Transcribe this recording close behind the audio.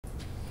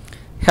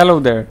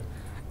Hello there.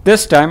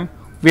 This time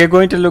we are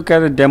going to look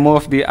at a demo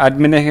of the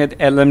Admin Ahead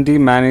LMD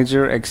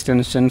Manager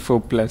extension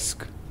for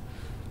Plesk.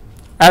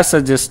 As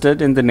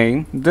suggested in the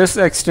name, this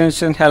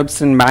extension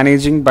helps in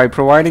managing by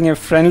providing a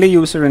friendly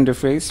user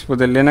interface for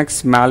the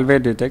Linux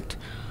Malware Detect,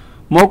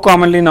 more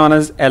commonly known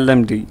as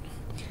LMD,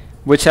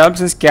 which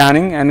helps in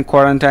scanning and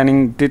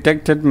quarantining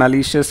detected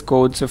malicious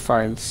codes or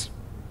files.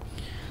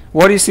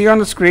 What you see on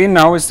the screen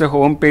now is the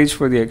home page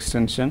for the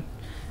extension,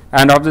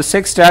 and of the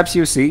 6 tabs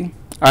you see,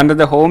 under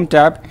the Home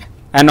tab,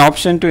 an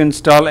option to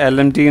install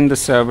LMD in the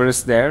server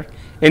is there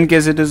in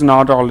case it is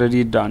not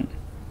already done.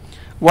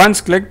 Once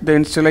clicked, the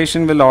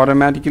installation will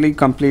automatically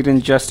complete in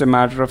just a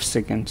matter of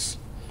seconds.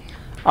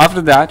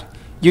 After that,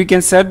 you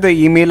can set the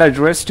email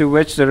address to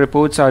which the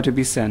reports are to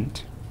be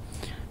sent.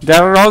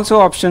 There are also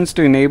options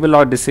to enable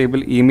or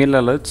disable email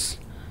alerts,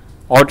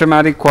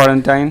 automatic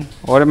quarantine,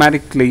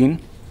 automatic clean,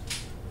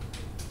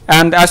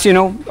 and as you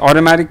know,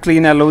 automatic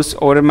clean allows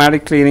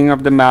automatic cleaning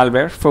of the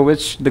malware for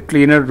which the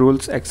cleaner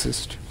rules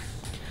exist.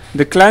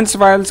 The cleansed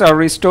files are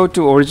restored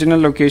to original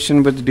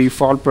location with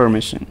default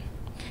permission.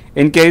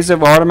 In case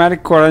of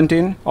automatic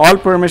quarantine, all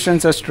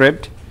permissions are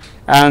stripped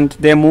and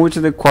they are moved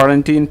to the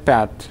quarantine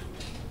path.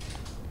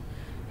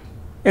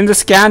 In the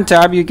Scan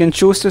tab, you can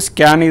choose to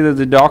scan either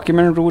the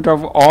document root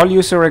of all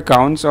user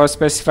accounts or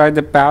specify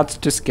the path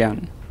to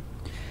scan.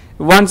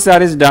 Once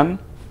that is done,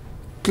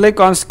 click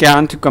on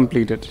Scan to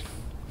complete it.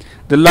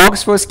 The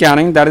logs for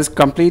scanning that is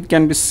complete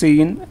can be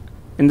seen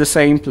in the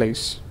same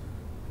place.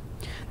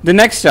 The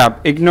next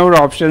tab, Ignore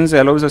Options,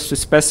 allows us to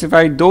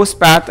specify those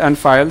paths and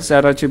files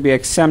that are to be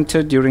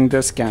exempted during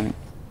the scanning.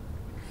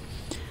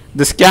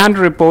 The Scanned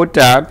Report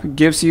tab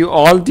gives you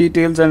all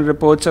details and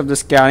reports of the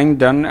scanning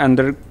done, and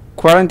the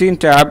Quarantine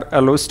tab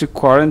allows to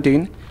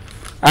quarantine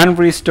and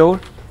restore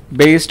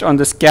based on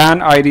the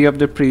scan ID of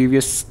the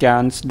previous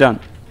scans done.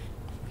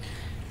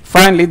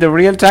 Finally, the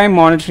Real-Time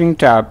Monitoring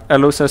tab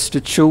allows us to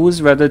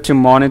choose whether to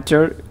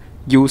monitor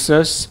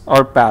users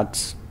or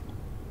paths.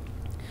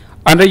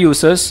 Under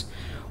Users,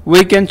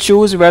 we can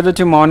choose whether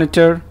to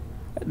monitor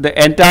the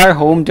entire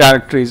home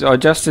directories or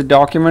just the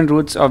document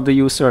roots of the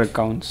user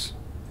accounts.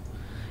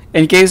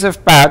 In case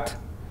of path,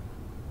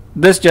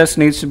 this just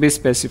needs to be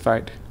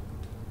specified.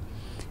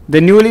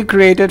 The newly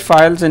created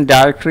files and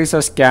directories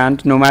are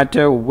scanned no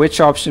matter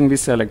which option we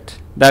select,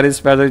 that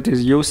is, whether it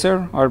is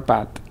user or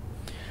path.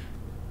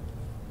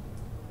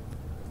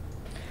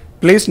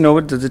 Please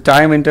note that the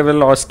time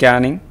interval or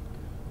scanning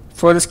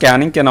for the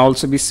scanning can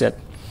also be set.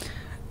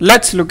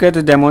 Let's look at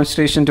a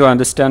demonstration to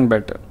understand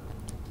better.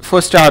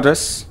 For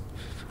starters,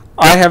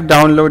 I have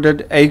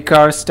downloaded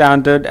ACAR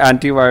standard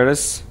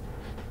antivirus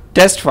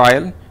test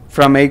file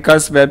from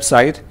ACAR's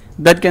website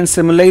that can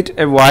simulate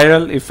a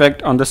viral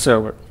effect on the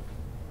server.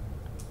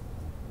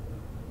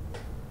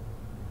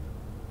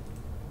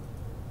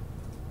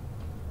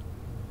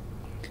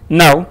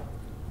 Now,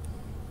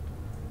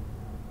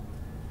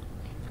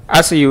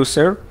 as a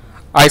user,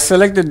 I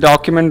select the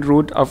document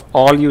root of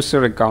all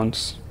user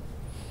accounts.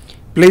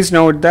 Please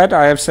note that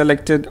I have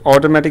selected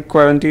automatic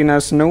quarantine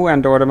as no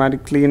and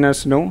automatic clean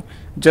as no,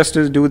 just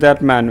to do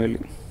that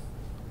manually.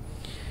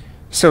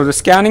 So the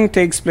scanning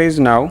takes place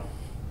now,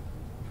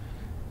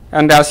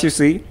 and as you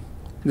see,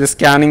 the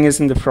scanning is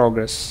in the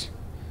progress.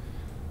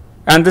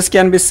 And this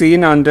can be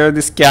seen under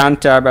the Scan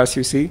tab, as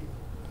you see.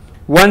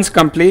 Once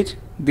complete,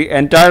 the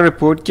entire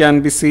report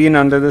can be seen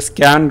under the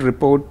Scan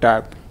Report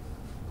tab.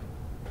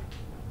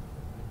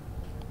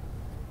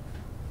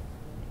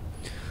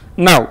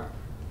 Now,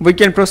 we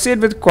can proceed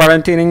with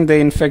quarantining the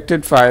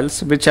infected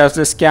files which has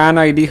the scan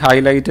ID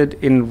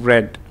highlighted in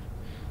red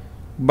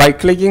by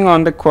clicking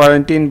on the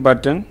quarantine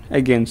button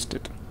against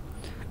it.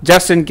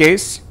 Just in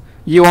case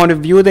you want to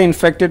view the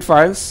infected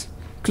files,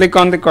 click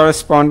on the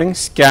corresponding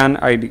scan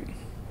ID.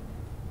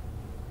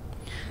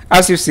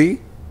 As you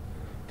see,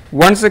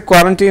 once the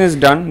quarantine is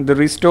done, the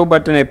restore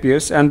button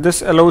appears, and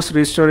this allows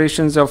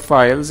restorations of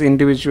files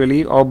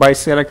individually or by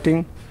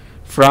selecting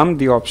from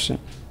the option.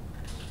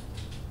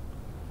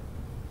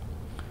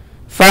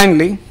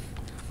 Finally,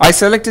 I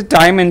select a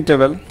time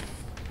interval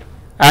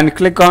and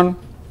click on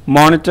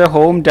Monitor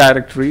Home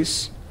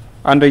Directories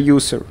under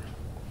User.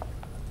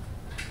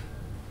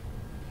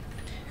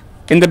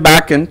 In the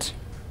backend,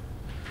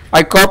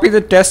 I copy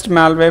the test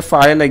malware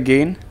file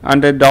again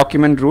under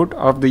document root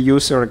of the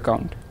user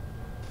account.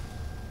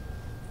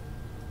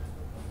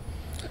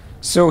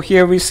 So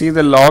here we see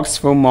the logs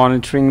for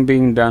monitoring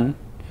being done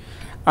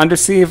and to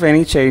see if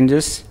any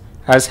changes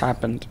has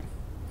happened.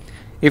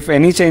 If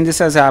any changes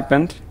has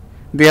happened,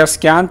 they are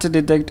scanned to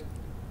detect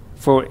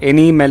for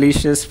any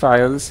malicious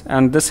files,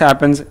 and this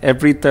happens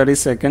every 30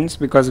 seconds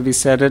because we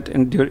set it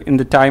in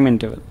the time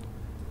interval.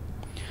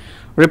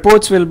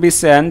 Reports will be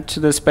sent to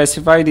the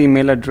specified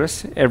email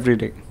address every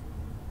day.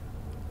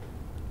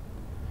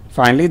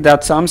 Finally,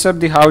 that sums up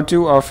the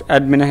how-to of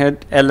Admin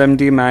Ahead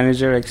LMD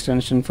Manager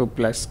extension for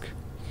Plesk.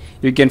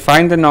 You can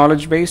find the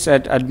knowledge base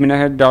at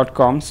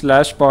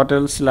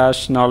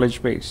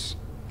adminahead.com/portal/knowledge base.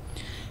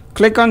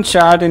 Click on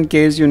chat in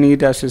case you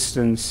need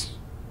assistance.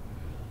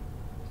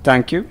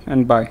 Thank you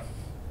and bye.